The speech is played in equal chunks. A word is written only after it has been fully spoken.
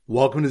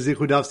Welcome to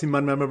Zichud Daf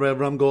Siman Member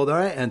Ram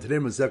Goldar, and today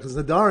we're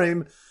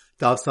Nedarim,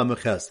 Daf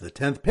Samaches, the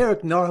 10th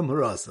parak, Nedarim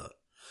Harasa.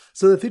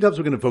 So the three topics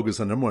we're going to focus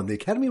on. Number one, the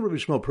Academy of Rabbi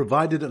Shmuel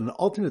provided an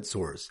alternate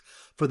source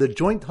for the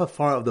joint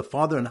hafara of the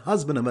father and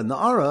husband of a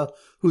Na'ara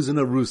who's in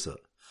Arusa.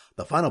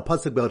 The final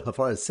pasuk about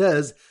hafara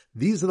says,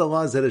 "These are the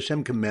laws that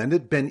Hashem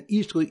commanded, ben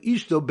ish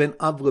ishto ben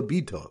av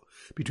lebito,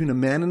 between a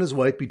man and his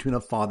wife, between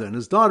a father and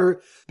his daughter,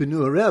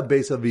 benuhareh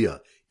beis aviyah,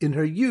 in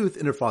her youth,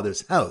 in her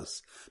father's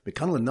house." From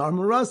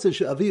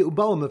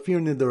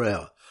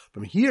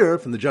here,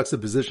 from the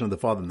juxtaposition of the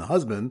father and the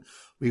husband,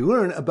 we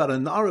learn about a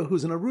Na'ara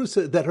who's in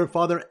Arusa that her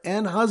father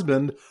and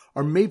husband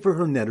are made for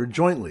her neder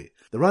jointly.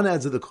 The Ran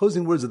adds that the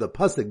closing words of the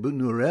pasuk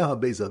 "B'nureha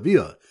beis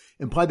aviyah"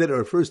 imply that it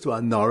refers to a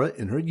Na'ara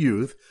in her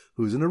youth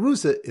who's in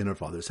Arusa in her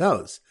father's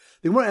house.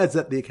 The Gemara adds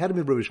that the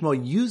Academy of Rabbi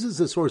Shmuel uses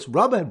the source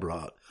Rabbah had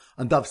brought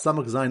on Daf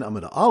Samach Zayin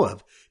Amud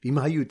Aleph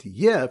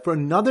v'imahayut for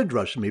another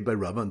drasha made by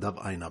Rabbah on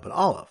Daf Ayin Amud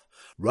Aleph.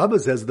 Rabbah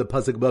says the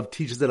pasuk above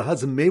teaches that a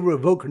husband may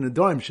revoke her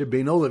nedarim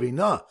shebeino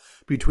levinah,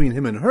 between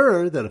him and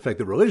her, that affect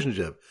the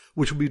relationship,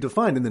 which will be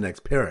defined in the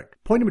next parak.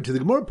 Point number two, the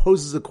Gemara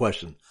poses a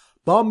question.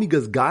 Baal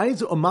migas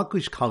guys or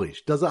maklish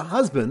kalish? Does a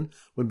husband,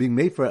 when being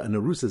made for an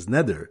arusa's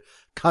neder,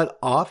 cut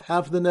off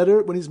half of the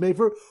neder when he's made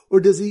for, or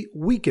does he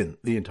weaken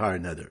the entire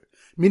neder?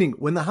 Meaning,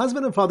 when the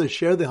husband and father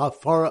share the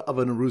hafara of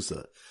an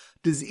arusa,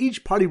 does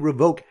each party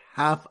revoke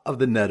half of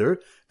the neder,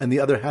 and the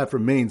other half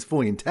remains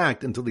fully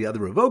intact until the other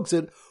revokes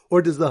it,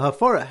 or does the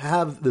hafara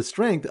have the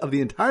strength of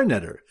the entire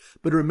neder,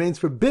 but it remains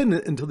forbidden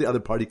until the other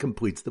party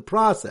completes the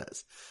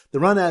process? The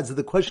Ran adds that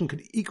the question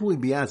could equally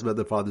be asked about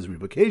the father's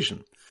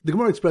revocation. The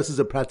Gemara expresses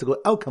a practical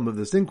outcome of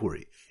this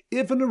inquiry.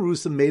 If an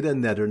arusa made a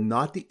neder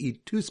not to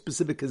eat two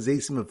specific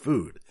kazesim of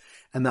food,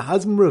 and the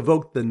husband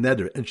revoked the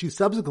neder, and she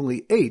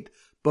subsequently ate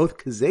both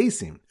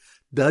kazesim,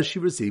 does she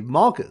receive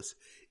malchus?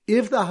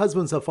 If the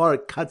husband's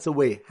hafara cuts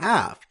away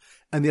half,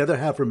 and the other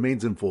half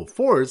remains in full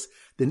force,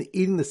 then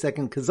eating the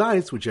second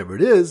kazais, whichever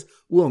it is,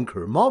 will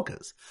incur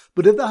malchus.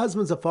 But if the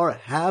husband's hafara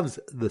halves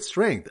the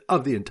strength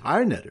of the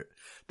entire neder,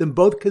 then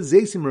both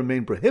kazesim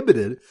remain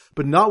prohibited,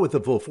 but not with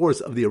the full force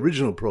of the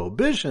original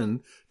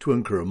prohibition to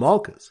incur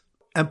malchus.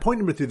 And point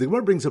number three, the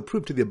Gemara brings a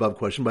proof to the above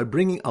question by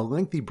bringing a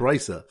lengthy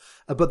brisa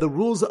about the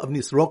rules of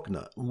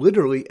nisrokna,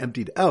 literally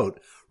emptied out,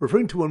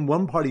 referring to when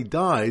one party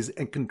dies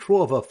and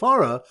control of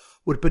hafara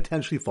would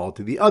potentially fall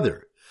to the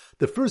other.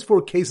 The first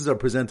four cases are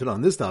presented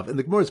on this daf, and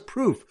the Gemara's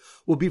proof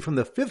will be from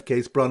the fifth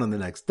case brought on the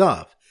next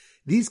daf.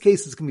 These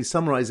cases can be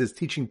summarized as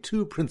teaching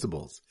two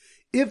principles.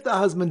 If the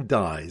husband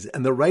dies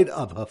and the right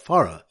of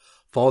hafara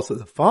falls to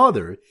the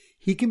father,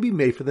 he can be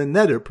made for the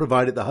neder,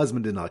 provided the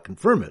husband did not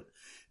confirm it.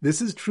 This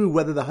is true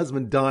whether the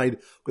husband died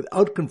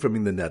without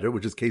confirming the neder,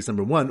 which is case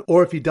number one,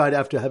 or if he died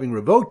after having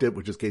revoked it,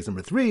 which is case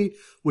number three,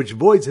 which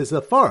voids his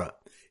hafara.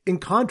 In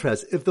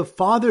contrast, if the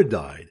father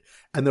died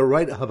and the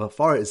right of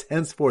hafara is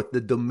henceforth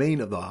the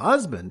domain of the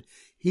husband,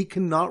 he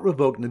cannot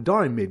revoke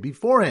nedarim made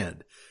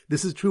beforehand.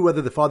 This is true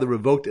whether the father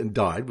revoked and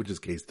died, which is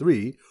case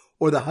 3,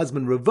 or the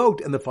husband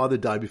revoked and the father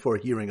died before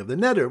hearing of the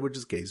neder, which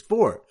is case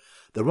 4.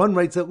 The Ran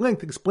writes at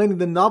length explaining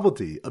the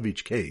novelty of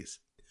each case.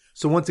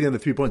 So once again, the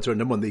 3 points are: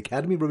 number one, the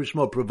Academy of Rabbi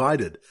Shmuel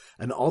provided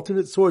an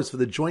alternate source for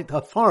the joint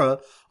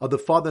hafara of the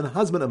father and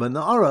husband of a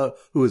Na'ara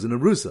who is in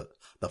Arusa.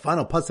 The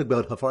final pasuk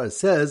about hafara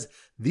says,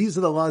 "These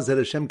are the laws that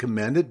Hashem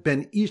commanded,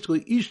 ben ish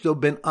ishto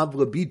ben av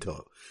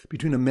lebito,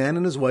 between a man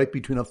and his wife,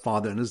 between a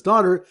father and his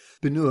daughter,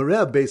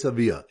 benuhareh beis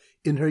aviyah,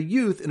 in her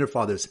youth, in her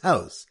father's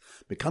house."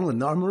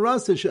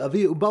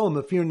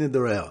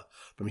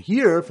 From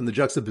here, from the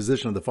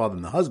juxtaposition of the father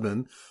and the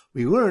husband,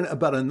 we learn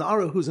about a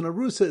Na'ara who's in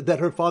Arusa that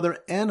her father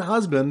and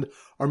husband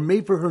are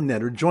made for her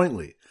neder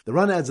jointly. The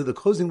Ran adds that the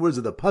closing words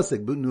of the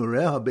pasuk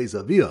 "B'nureha beis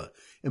aviyah"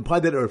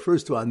 imply that it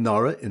refers to a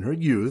Na'ara in her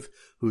youth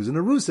who's in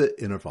Arusa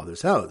in her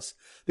father's house.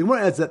 The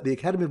Gemara adds that the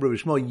Academy of Rabbi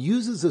Shmuel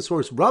uses the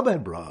source Rabbah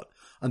had brought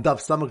on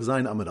Daf Samach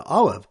Zayin Amud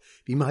Aleph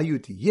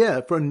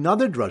v'imahayut for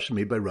another drasha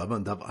made by Rabbah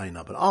on Daf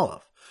Ayin Amud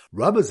Aleph.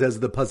 Rabbah says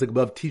the pasuk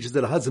above teaches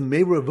that a husband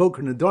may revoke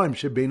her nedarim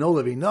shebeino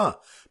levinah,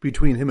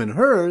 between him and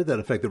her, that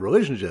affect the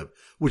relationship,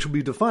 which will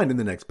be defined in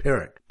the next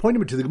parak. Point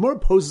number two, the Gemara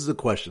poses a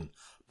question.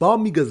 Baal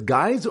migas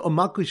guys or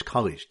maklish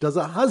kalish? Does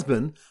a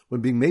husband,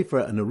 when being made for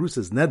an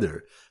arusa's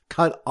neder,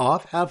 cut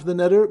off half of the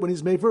neder when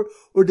he's made for,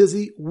 or does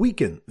he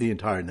weaken the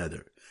entire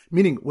neder?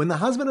 Meaning, when the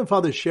husband and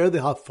father share the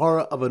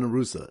hafara of an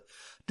arusa,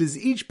 does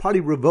each party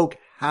revoke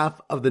half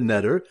of the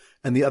neder,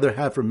 and the other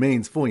half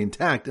remains fully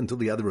intact until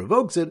the other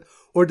revokes it,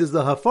 or does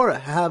the hafara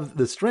have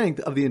the strength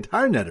of the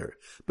entire neder,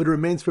 but it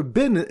remains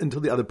forbidden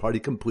until the other party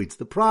completes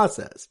the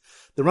process?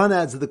 The Ran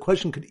adds that the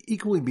question could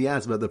equally be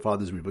asked about the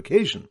father's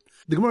revocation.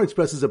 The Gemara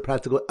expresses a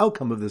practical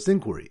outcome of this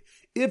inquiry.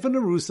 If an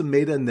arusa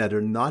made a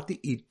neder not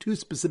to eat two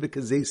specific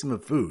kazesim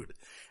of food,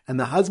 and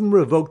the husband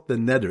revoked the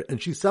neder,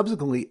 and she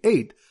subsequently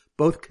ate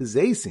both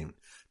kazesim,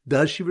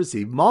 does she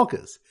receive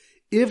malchus?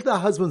 If the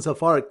husband's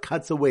hafara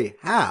cuts away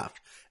half,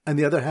 and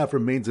the other half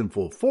remains in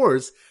full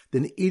force,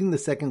 then eating the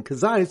second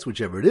kazais,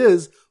 whichever it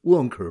is, will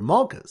incur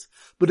malchus.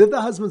 But if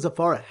the husband's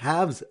hafara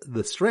halves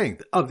the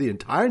strength of the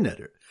entire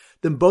neder,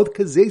 then both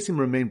kazesim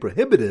remain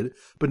prohibited,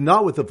 but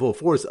not with the full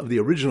force of the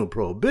original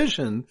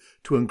prohibition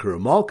to incur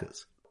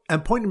malchus.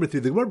 And point number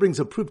 3, the Gemara brings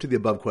a proof to the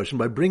above question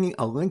by bringing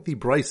a lengthy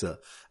brisa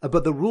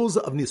about the rules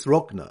of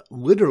nisrokna,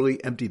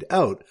 literally emptied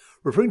out,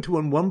 referring to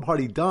when one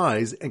party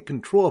dies and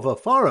control of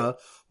hafara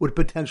would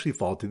potentially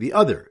fall to the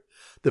other.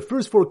 The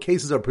first 4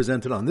 cases are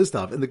presented on this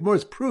daf, and the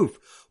Gemara's proof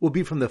will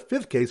be from the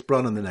 5th case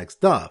brought on the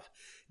next daf.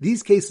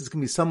 These cases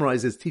can be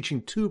summarized as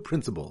teaching 2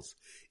 principles.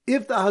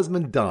 If the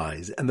husband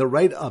dies and the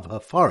right of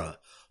hafara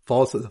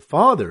falls to the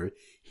father,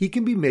 he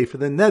can be made for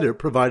the neder,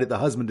 provided the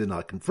husband did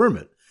not confirm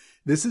it.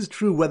 This is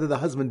true whether the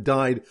husband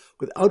died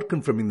without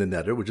confirming the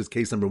neder, which is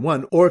case number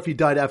 1, or if he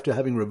died after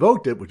having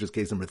revoked it, which is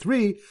case number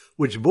 3,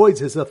 which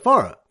voids his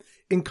hafara.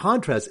 In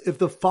contrast, if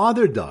the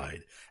father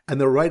died and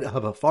the right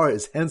of hafara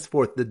is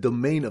henceforth the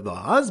domain of the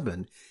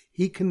husband,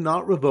 he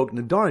cannot revoke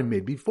Nedarim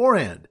made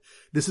beforehand.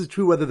 This is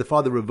true whether the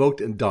father revoked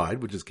and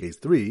died, which is case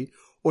 3,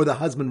 or the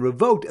husband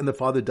revoked and the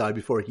father died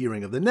before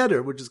hearing of the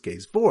neder, which is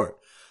case 4.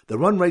 The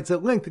Run writes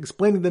at length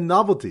explaining the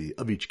novelty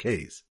of each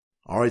case.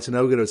 Alright, so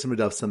now we go to Simon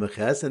Daf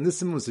Samaches, and this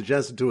Simon was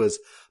suggested to us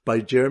by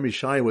Jeremy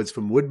Shywitz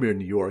from Woodmere,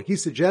 New York. He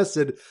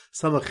suggested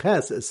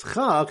Samaches as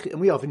Chach,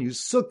 and we often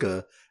use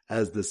Sukkah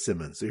as the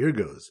Simon. So here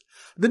goes.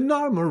 The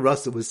Nar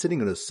Marasa was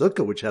sitting in a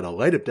sukkah which had a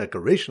light-up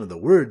decoration of the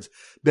words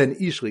Ben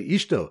Ishli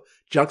Ishto,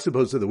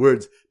 juxtaposed to the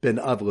words Ben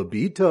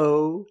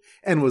Avlabito,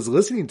 and was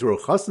listening to her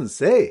chassan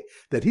say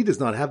that he does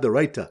not have the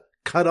right to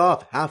cut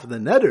off half of the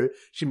neder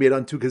she made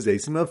on 2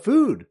 kazesim of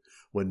food.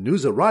 When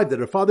news arrived that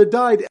her father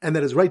died and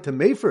that his right to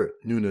mefer,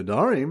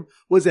 Nedarim,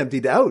 was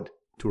emptied out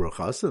to her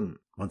chassan.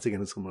 Once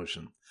again,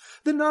 exclamation.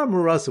 The Nar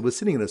Marasa was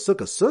sitting in a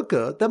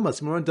sukkah, that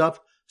must be on daf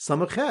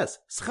Samaches,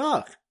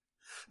 Schach.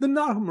 The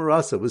Nar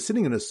Marasa was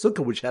sitting in a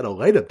sukkah which had a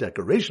light-up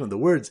decoration of the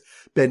words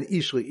Ben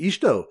Ishli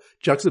Ishto,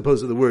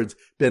 juxtaposed to the words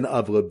Ben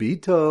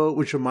Avlabito,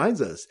 which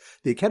reminds us,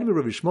 the Academy of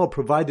Rabbi Shmuel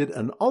provided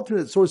an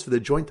alternate source for the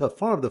joint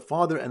hafar of the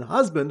father and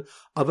husband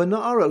of a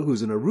Na'ara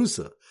who's an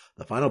Arusa.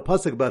 The final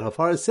pasuk about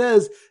hafara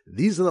says,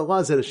 these are the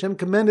laws that Hashem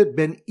commanded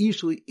Ben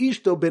Ishli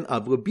Ishto Ben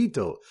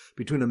Avlabito,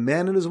 between a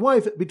man and his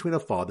wife, between a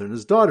father and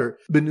his daughter,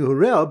 Ben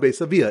Nuhurel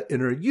Beisavia, in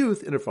her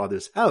youth, in her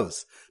father's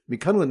house. From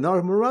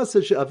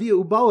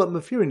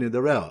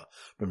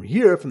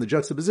here, from the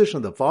juxtaposition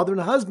of the father and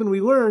the husband,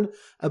 we learn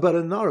about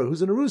a Nara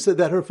who's an Arusa,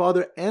 that her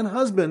father and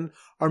husband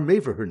are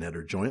made for her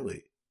neder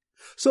jointly.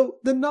 So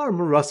the Nar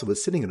Marasa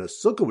was sitting in a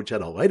sukkah which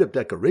had a light-up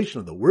decoration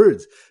of the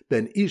words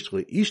Ben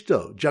Ishli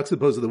Ishto,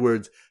 juxtaposed to the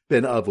words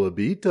Ben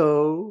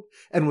Avlabito,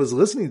 and was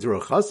listening to her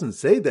chassan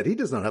say that he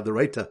does not have the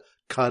right to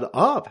cut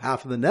off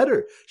half of the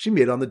neder she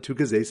made on the 2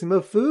 kazesim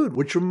of food.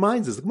 Which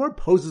reminds us, the Gemara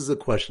poses a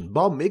question: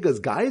 Bal megas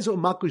guys or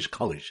makush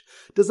kalish?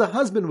 Does a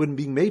husband, when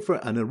being made for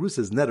an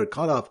arusa's neder,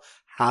 cut off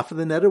half of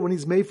the neder when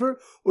he's made for,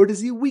 or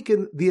does he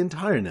weaken the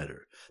entire neder?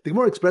 The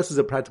Gemara expresses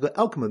a practical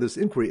outcome of this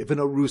inquiry. If an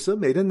arusa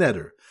made a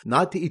neder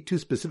not to eat 2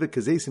 specific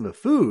kazesim of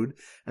food,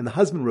 and the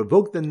husband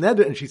revoked the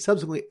neder and she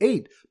subsequently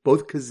ate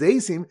both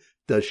kazesim,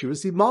 does she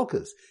receive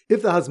malchus?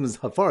 If the husband's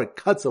hafar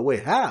cuts away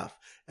half,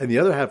 and the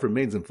other half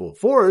remains in full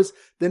force,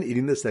 then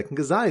eating the second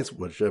kazayis,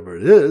 whichever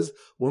it is,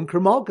 will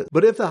incur malchus.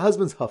 But if the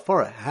husband's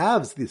hafara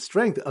halves the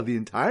strength of the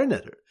entire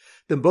neder,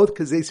 then both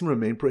kazesim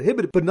remain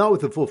prohibited, but not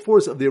with the full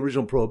force of the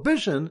original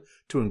prohibition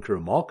to incur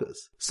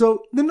malchus.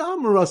 So the Nar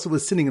Marasa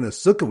was sitting in a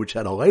sukkah which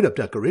had a light-up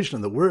decoration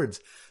of the words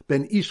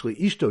Ben Ishli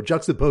Ishto,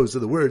 juxtaposed to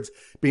the words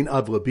Ben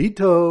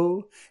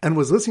Avlabito, and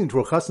was listening to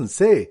her chassan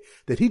say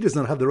that he does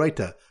not have the right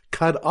to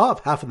cut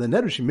off half of the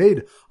neder she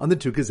made on the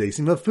 2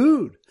 kazesim of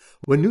food.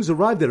 When news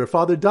arrived that her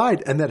father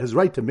died and that his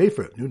right to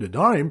mefer,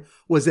 Nedarim,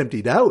 was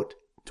emptied out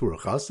to her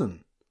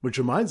chassan. Which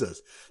reminds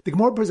us, the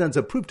Gemara presents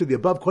a proof to the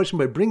above question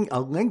by bringing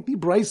a lengthy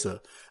brisa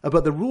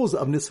about the rules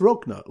of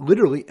nisrokna,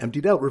 literally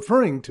emptied out,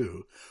 referring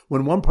to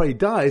when one party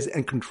dies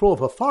and control of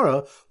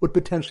hafara would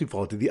potentially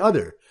fall to the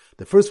other.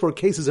 The first 4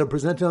 cases are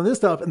presented on this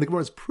daf, and the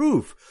Gemara's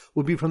proof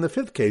will be from the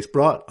 5th case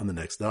brought on the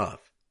next daf.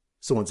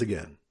 So once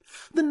again,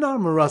 the Nar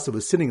Marasa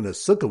was sitting in a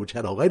sukkah which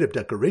had a light-up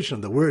decoration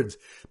of the words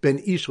Ben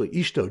Ishli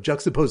Ishto,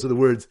 juxtaposed to the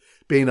words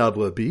Ben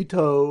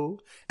Avlabito,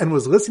 and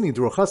was listening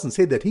to her chassan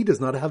say that he does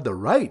not have the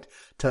right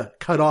to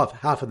cut off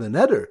half of the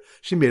neder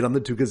she made on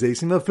the 2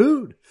 kazesim of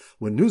food.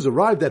 When news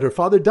arrived that her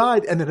father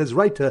died and that his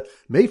right to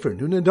mefer,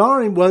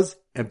 Nedarim, was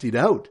emptied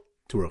out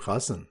to her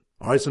chassan.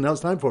 Alright, so now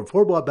it's time for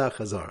 4 Bach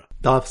Chazara.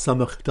 Daf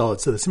Samach Daled.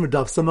 So the Simmer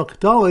Daf Samach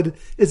Daled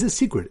is a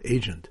secret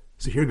agent.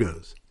 So here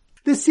goes.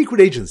 This secret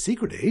agent,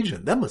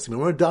 that must have been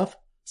where Daf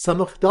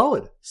Samach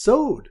Daled,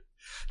 sewed.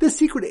 The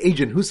secret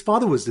agent, whose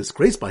father was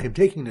disgraced by him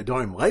taking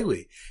Nedarim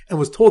lightly, and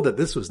was told that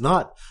this was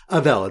not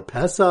a valid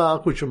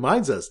Pesach, which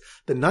reminds us,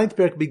 the 9th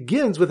parak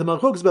begins with a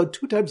machlokas about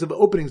 2 types of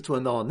openings to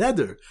annul a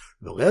neder.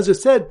 Eliezer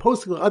said,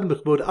 Posting l'adam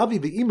b'chvod avi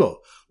v'imo.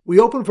 We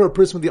open for a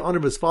person with the honor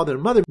of his father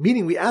and mother,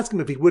 meaning we ask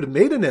him if he would have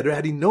made a neder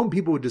had he known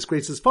people would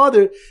disgrace his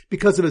father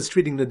because of his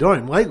treating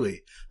Nedarim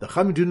lightly. The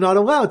Chachamim do not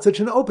allow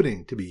such an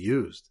opening to be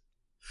used.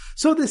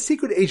 So the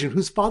secret agent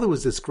whose father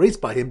was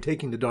disgraced by him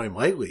taking Nedarim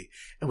lightly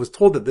and was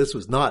told that this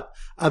was not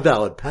a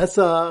valid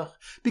Pesach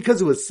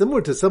because it was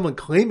similar to someone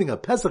claiming a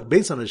Pesach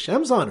based on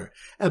Hashem's honor,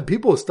 and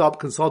people stopped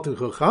consulting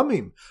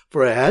Chachamim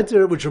for a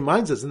heter, which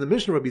reminds us in the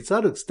Mishnah Rabbi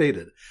Tzadok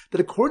stated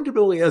that according to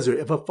Rabbi Eliezer,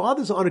 if a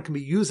father's honor can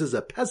be used as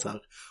a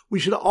Pesach, we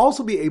should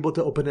also be able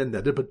to open a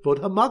neder b'tvod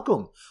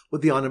hamakom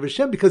with the honor of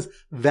Hashem, because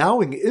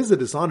vowing is a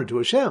dishonor to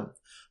Hashem.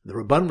 The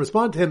Rabban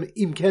respond to him,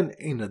 Im ken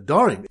ein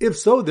Nedarim. If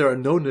so, there are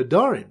no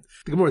Nedarim.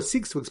 The Gemara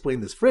seeks to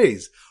explain this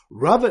phrase.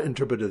 Rava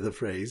interpreted the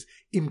phrase,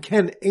 Im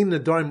ken ein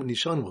Nedarim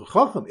nishan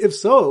l'chacham. If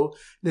so,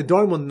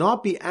 Nedarim will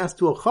not be asked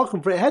to a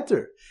chacham for a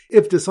heter.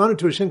 If dishonor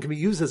to Hashem can be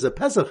used as a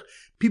Pesach,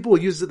 people will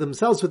use it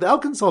themselves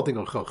without consulting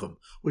a chacham,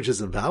 which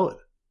is invalid.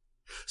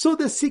 So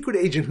the secret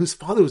agent whose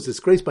father was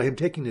disgraced by him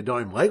taking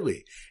Nedarim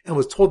lightly and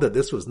was told that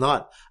this was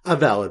not a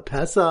valid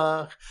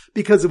Pesach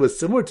because it was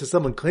similar to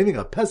someone claiming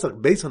a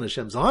Pesach based on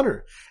Hashem's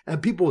honor,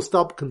 and people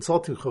stopped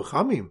consulting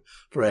Chachamim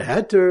for a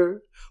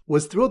heter,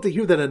 was thrilled to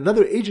hear that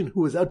another agent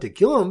who was out to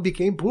kill him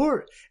became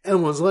poor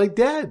and was like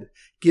dead,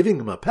 giving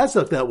him a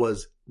Pesach that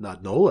was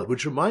not Nolad,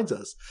 which reminds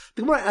us,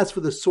 the Gemara asks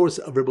for the source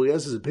of Rabbi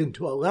Eliezer's opinion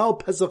to allow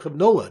Pesach of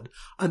Nolad,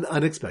 an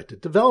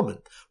unexpected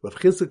development. Rav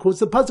Chisda quotes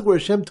the pasuk where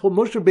Hashem told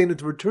Moshe Rabbeinu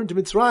to return to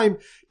Mitzrayim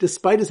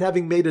despite his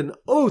having made an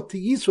oath to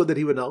Yisro that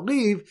he would not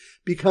leave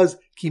because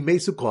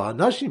Kimesu Kol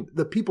Hanashim,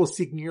 the people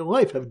seeking your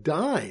life, have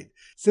died.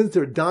 Since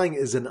their dying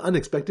is an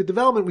unexpected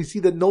development, we see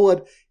that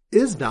Nolad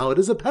is valid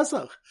as a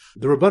Pesach.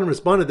 The Rabban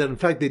responded that in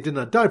fact they did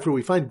not die, for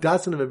we find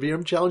Dasan and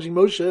Aviram challenging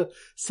Moshe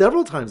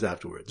several times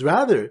afterwards.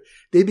 Rather,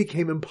 they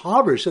became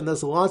impoverished and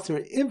thus lost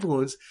their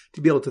influence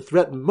to be able to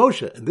threaten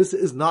Moshe. And this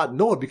is not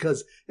Noah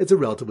because it's a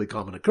relatively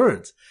common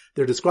occurrence.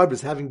 They're described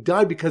as having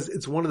died because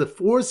it's one of the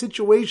 4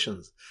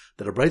 situations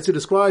that a Brayso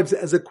describes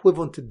as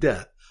equivalent to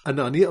death: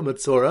 Anani, a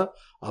Metzora,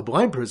 a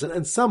blind person,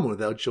 and someone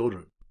without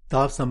children.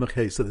 Daf Samach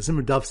Hey. So the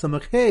Simmer Daf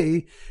Samach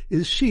Hey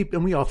is sheep,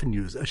 and we often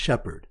use a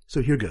shepherd.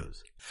 So here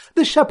goes.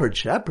 The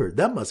shepherd,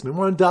 that must be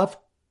more on Daf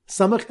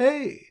Samach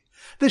Hey.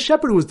 The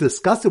shepherd was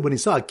disgusted when he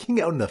saw a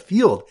king out in the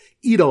field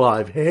eat a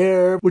live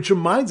hare, which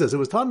reminds us, it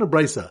was taught in the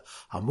Brisa,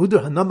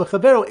 Hamudar Hanam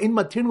Chavero ein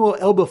matirno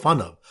el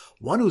b'fanav.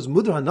 One who's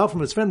mudar hanav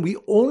from his friend, we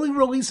only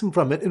release him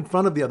from it in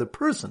front of the other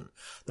person.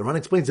 The Ran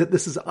explains that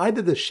this is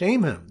either to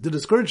shame him, to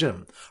discourage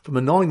him from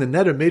annulling the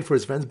neder made for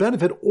his friend's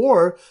benefit,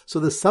 or so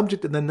the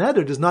subject of the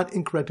neder does not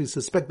incorrectly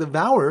suspect the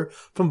vower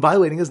from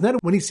violating his neder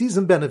when he sees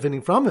him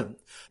benefiting from him.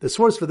 The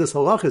source for this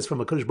halach is from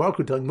HaKadosh Baruch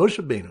Hu telling Moshe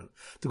Rabbeinu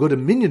to go to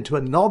Minyan to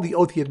annul the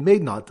oath he had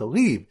made not to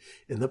leave.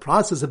 In the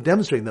process of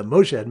demonstrating that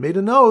Moshe had made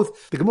an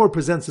oath, the Gemara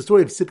presents the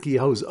story of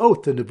Tzidkiyahu's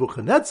oath to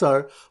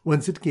Nebuchadnezzar when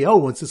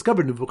Tzidkiyahu once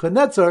discovered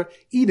Nebuchadnezzar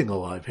eating a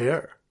live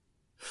hare.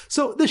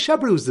 So the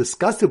shepherd was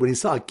disgusted when he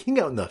saw a king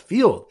out in the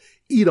field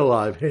eat a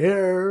live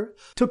hare,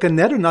 took a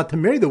neder not to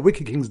marry the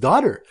wicked king's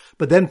daughter,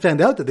 but then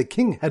found out that the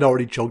king had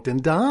already choked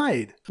and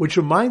died. Which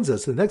reminds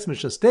us, the next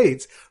Mishnah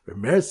states,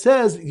 Rameir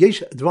says,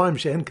 Yesh dvarim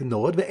she'en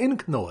k'nolad ve'en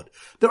k'nolad.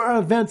 There are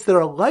events that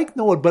are like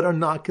nolad but are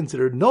not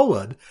considered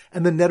nolad,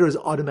 and the neder is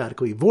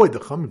automatically void. The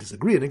Chachamim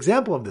disagree. An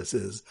example of this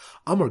is,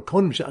 Amar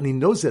konim she'ani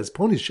noses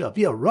ponies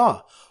she'avia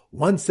ra.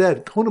 One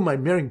said, Konim,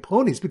 I'm marrying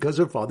ponies because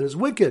her father is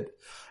wicked.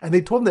 And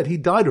they told him that he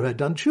died or had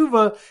done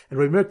tshuva, and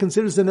Rameir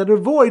considers the neder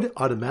void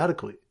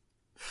automatically.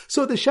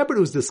 So the shepherd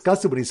was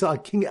disgusted when he saw a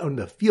king out in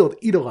the field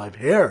eat a live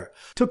hare,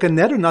 took a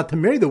neder not to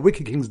marry the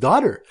wicked king's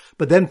daughter,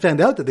 but then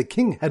found out that the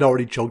king had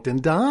already choked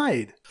and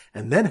died,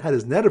 and then had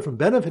his neder from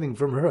benefiting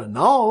from her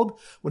annulled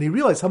when he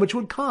realized how much it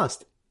would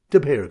cost to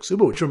pay her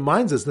ksuba, which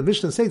reminds us, the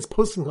Mishnah says,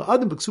 posting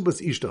ha'adam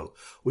b'ksubas ishto.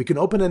 We can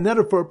open a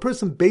neder for a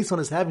person based on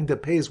his having to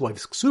pay his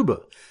wife's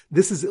ksuba.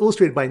 This is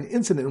illustrated by an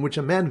incident in which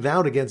a man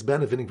vowed against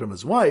benefiting from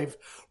his wife,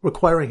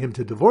 requiring him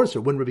to divorce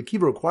her. When Rabbi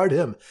Kiva required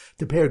him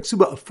to pay her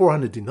ksuba of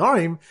 400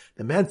 dinarim,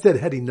 the man said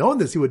had he known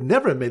this, he would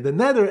never have made the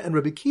neder, and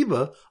Rabbi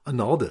Kiva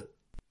annulled it.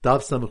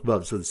 Daf Samach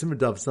Vav. So the Simmer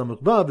Daf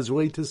Samach Vav is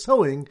related to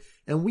sewing,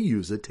 and we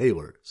use a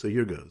tailor. So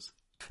here goes.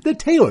 The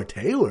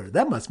tailor,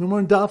 that must be more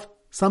in Daf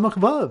Samach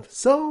Vav.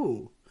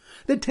 So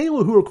the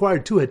tailor who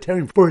required 2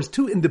 heterim for his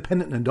 2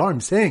 independent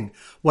nedarim, saying,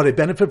 what I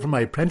benefit from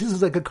my apprentice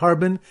is like a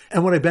carbon,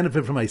 and what I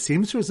benefit from my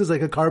seamstress is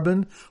like a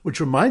carbon, which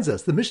reminds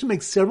us, the Mishnah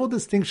makes several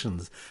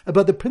distinctions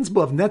about the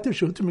principle of neter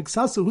shehuter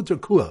miksasu huter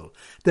kulo,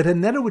 that a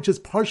neter which is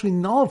partially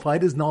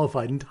nullified is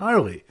nullified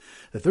entirely.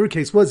 The third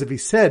case was if he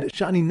said,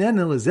 shani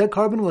nenen lezeh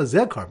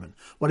carbon,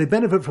 what I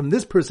benefit from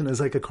this person is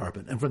like a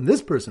carbon, and from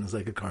this person is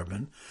like a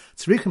carbon,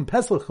 tzrichim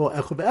peslachol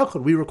echad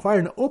ve'echad, we require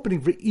an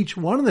opening for each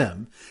one of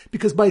them,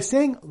 because by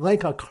saying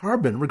like a carbon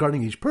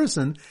regarding each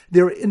person, they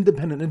are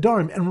independent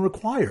nedarim and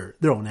require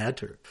their own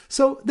heter.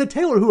 So the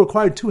tailor who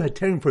required 2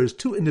 heterim for his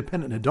 2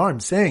 independent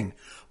nedarim, saying,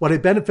 what I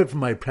benefit from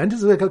my apprentice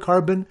is like a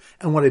carbon,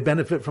 and what I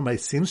benefit from my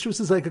seamstress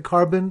is like a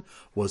carbon,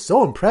 was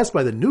so impressed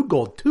by the new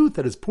gold tooth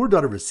that his poor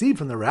daughter received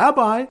from the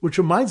rabbi, which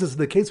reminds us of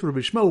the case of Rabbi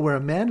Shmuel where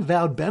a man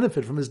vowed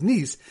benefit from his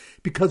niece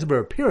because of her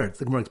appearance.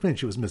 The Gemara explains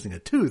she was missing a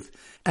tooth,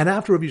 and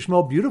after Rabbi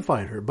Shmuel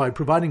beautified her by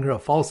providing her a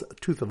false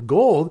tooth of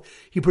gold,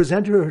 he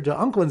presented her to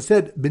uncle and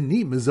said,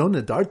 B'ni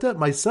mizon nedarti. Nedarta?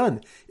 My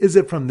son, is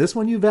it from this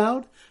one you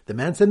vowed? The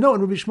man said, no,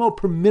 and Rabbi Shmuel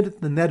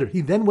permitted the neder.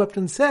 He then wept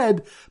and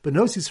said,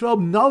 Benos Yisrael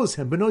knows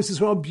him, Benos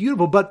Yisrael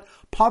beautiful, but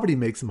poverty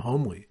makes him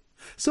homely.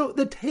 So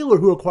the tailor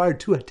who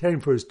acquired 2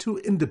 Nedarim for his 2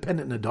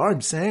 independent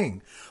Nedarim,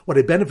 saying, what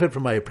I benefit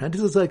from my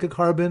apprentice is like a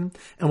carbon,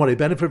 and what I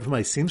benefit from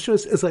my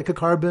seamstress is like a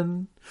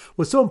carbon,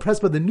 was so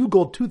impressed by the new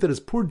gold tooth that his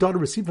poor daughter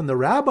received from the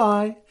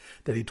rabbi,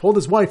 that he told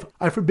his wife,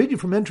 I forbid you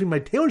from entering my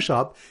tailor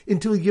shop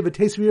until you give a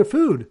taste of your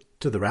food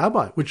to the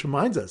rabbi. Which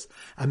reminds us,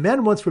 a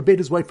man once forbade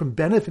his wife from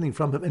benefiting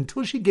from him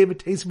until she gave a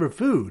taste of her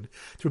food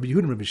to Rabbi Yehuda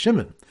and Rabbi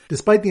Shimon.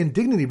 Despite the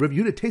indignity, Rabbi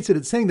Yehuda tasted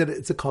it, saying that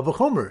it's a kal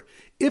v'chomer.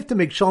 If to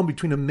make shalom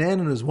between a man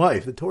and his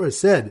wife, the Torah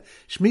said,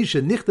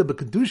 Shmisha nichta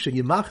b'kedusha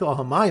yimacha al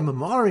hamayim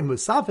amarim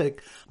v'safek,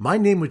 my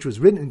name which was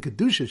written in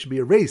kedusha should be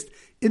erased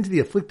into the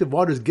afflictive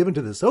waters given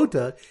to the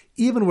sota,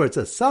 even where it's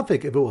a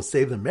suffix if it will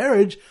save the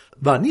marriage,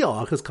 v'ani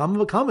al achas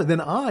kama v'kama,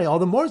 then I, all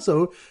the more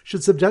so,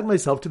 should subject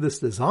myself to this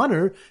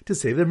dishonor to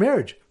save their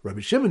marriage.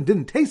 Rabbi Shimon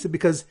didn't taste it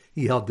because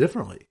he held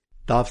differently.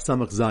 Daf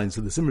Samach Zayin.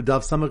 So the Simmer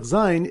Daf Samach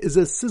Zayin is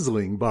a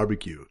sizzling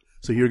barbecue.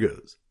 So here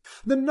goes.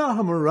 The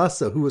Nahum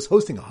Rasa, who was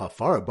hosting a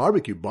Hafara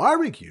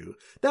barbecue,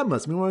 that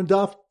must be more on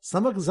Daf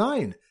Samach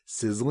Zayin,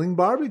 sizzling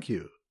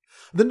barbecue.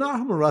 The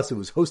Nahum Rasa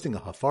was hosting a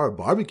Hafara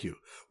barbecue,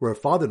 where a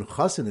father and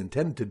chassan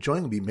intended to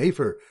jointly be made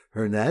for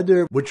her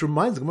neder, which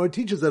reminds the Gemara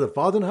teaches that a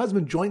father and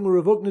husband jointly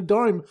revoke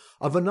nedarim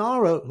of a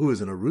nara who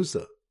is an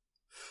arusa.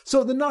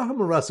 So the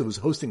Nahum Rasa was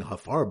hosting a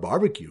Hafara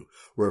barbecue,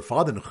 where her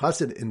father and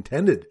chassan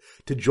intended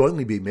to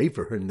jointly be made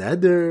for her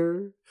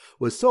neder,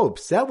 was so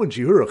upset when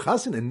she heard her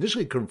chassan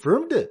initially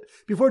confirmed it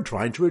before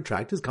trying to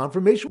retract his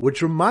confirmation.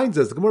 Which reminds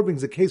us, the Gemara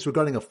brings a case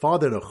regarding a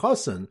father and a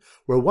chassan,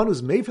 where one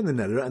was made for the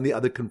neder and the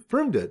other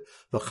confirmed it,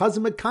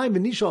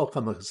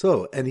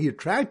 and he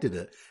retracted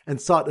it and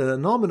sought an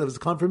annulment of his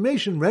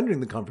confirmation, rendering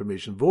the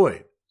confirmation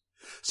void.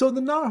 So the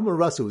Nahum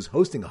Rasa was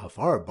hosting a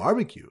Hafara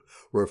barbecue,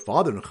 where her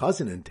father and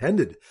chassan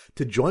intended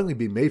to jointly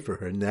be made for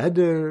her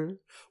neder,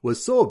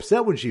 was so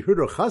upset when she heard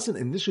her chassan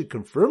initially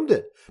confirmed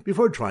it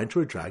before trying to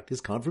retract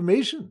his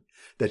confirmation,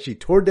 that she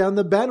tore down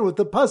the banner with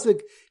the pasuk,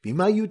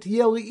 V'ma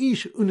yutiel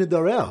ish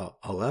unedareha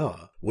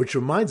aleha, which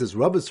reminds us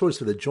Rabba's source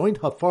for the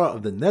joint Hafara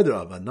of the neder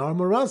of a Nahum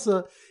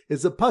Rasa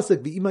is the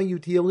pasuk, V'ma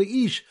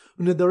yutiel ish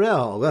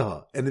unedareha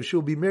aleha, and if she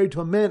will be married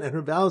to a man and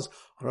her vows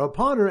are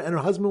upon her, and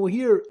her husband will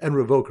hear and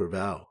revoke her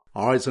vow.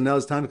 Alright, so now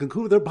it's time to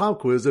conclude with our pop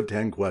quiz of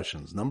 10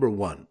 questions. Number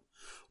 1.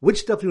 Which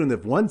stuff do you learn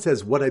if one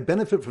says, what I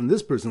benefit from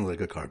this person is like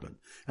a carbon,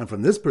 and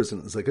from this person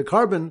is like a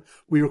carbon,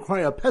 we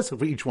require a pesach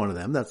for each one of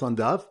them. That's on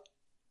Daf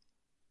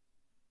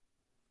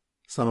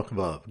Samach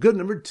Vav. Good.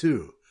 Number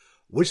 2.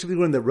 Which stuff do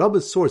you learn that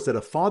Rabba's source that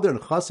a father and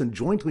chassan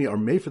jointly are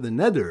made for the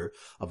neder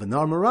of a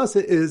Nahum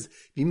Rasa is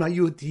V'ma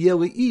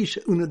yutiel ish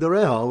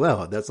unedareha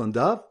aleha. That's on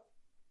Daf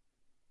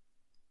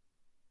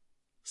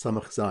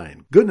Samach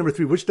Zayin. Good. Number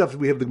 3. Which stuff do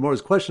we have the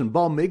Gemara's question?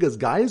 Baal Megas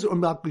Gaiz or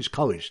Maklish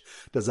Kalish?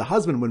 Does a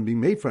husband, when being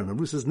made for him,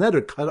 Arusa's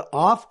neder, cut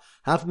off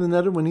half of the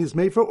neder when he's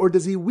made for, or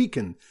does he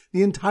weaken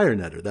the entire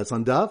neder? That's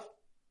on Daf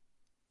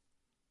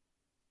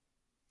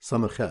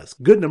Samach Ches.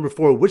 Good. Number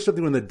 4. Which stuff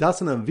do we when the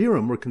Dasan and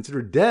Aviram were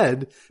considered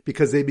dead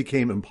because they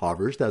became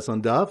impoverished? That's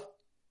on Daf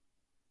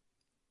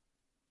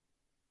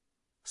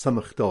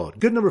Samach Dod.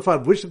 Good. Number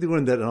 5. Which of the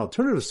learned that an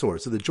alternative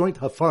source of the joint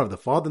hafar of the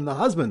father and the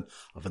husband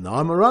of a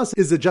Nahum Rasa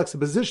is the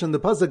juxtaposition, the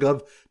pasuk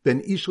of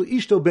Ben Ishlo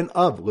Ishto Ben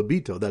Av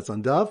Labito. That's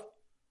on Daf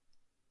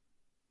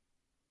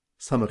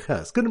Samach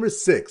Ches. Good. Number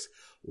 6.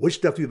 Which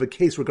stuff do you have a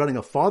case regarding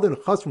a father and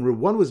a husband where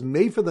one was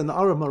made for the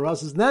Nahum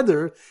Rasa's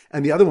neder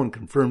and the other one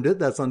confirmed it?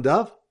 That's on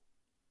Daf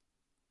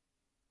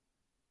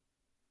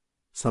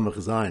Samach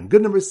Zayin.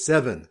 Good. Number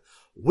 7.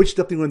 Which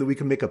stuff do you learn that we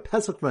can make a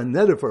pesach for a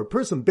neder for a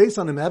person based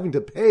on him having to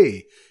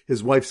pay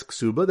his wife's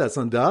ksuba? That's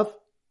on Daf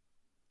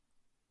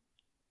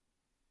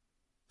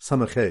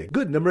Samach Hey.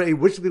 Good. Number 8.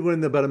 Which stuff do you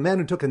learn about a man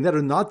who took a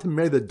neder not to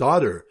marry the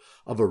daughter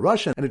of a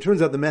Russian, and it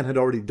turns out the man had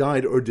already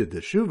died or did the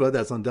shuva?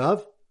 That's on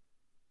Daf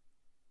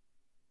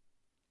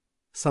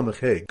Samach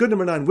Hey. Good.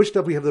 Number 9. Which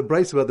stuff we have the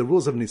brayso about the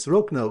rules of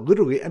Nisrokna,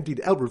 literally emptied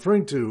out,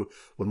 referring to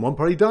when one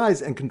party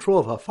dies and control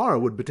of hafar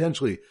would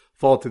potentially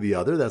fall to the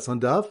other? That's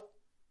on Daf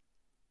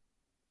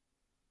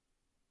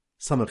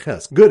Samach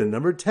Ches. Good. And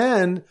number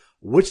 10,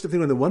 which the thing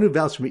when the one who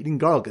vows from eating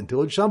garlic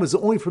until it's Shabbos is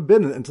only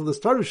forbidden until the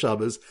start of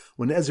Shabbos,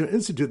 when Ezra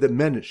instituted that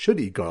men should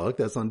eat garlic?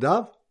 That's on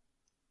Daf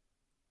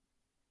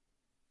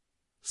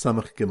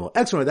Samach Gimel.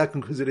 Excellent. That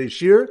concludes today's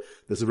shir.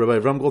 This is Rabbi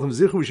Avram Goldham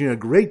Zichu wishing you a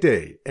great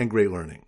day and great learning.